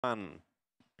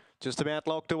Just about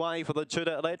locked away for the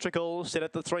Tudor Electrical, set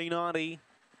at the 390.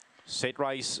 Set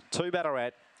race 2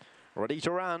 Ballarat, ready to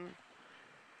run.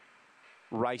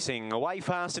 Racing away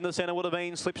fast in the centre would have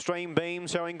been Slipstream Beam,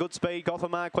 showing good speed.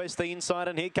 Gotham Marquess the inside,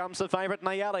 and here comes the favourite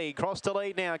Nayali. Cross to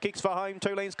lead now, kicks for home,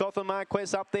 2 lengths. Gotham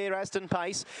Marquess up there, Aston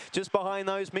Pace. Just behind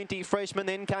those Minty Freshmen,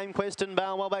 then came Queston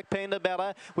Bale, well back Panda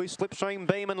Bella with Slipstream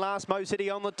Beam and last Mo City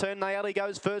on the turn. Nayali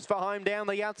goes first for home, down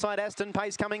the outside. Aston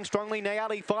Pace coming strongly.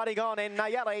 Nayali fighting on, and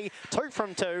Nayali 2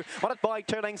 from 2. On it by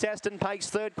 2 lengths, Aston Pace,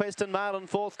 third Queston Bale, and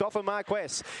fourth Gotham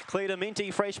Marquess. Clear to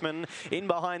Minty Freshman. In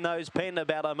behind those Panda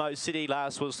Bella, Mo City last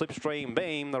was Slipstream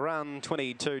Beam, the run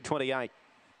 22.28.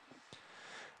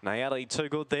 Nayali too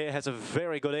good there, has a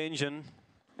very good engine.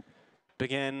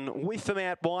 Began with them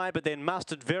out wide, but then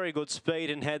mustered very good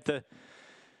speed and had the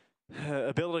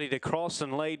ability to cross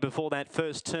and lead before that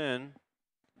first turn.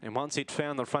 And once it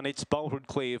found the front, it's bolted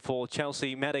clear for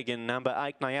Chelsea Madigan. Number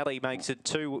 8, Nayali, makes it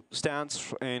 2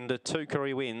 starts and 2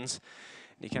 career wins.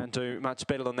 You can't do much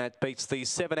better than that. Beats the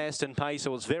 7 Aston Pace,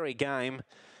 so it was very game.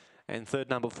 And third,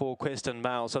 number 4, Queston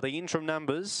Bale. So the interim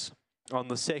numbers on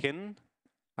the second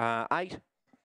are 8,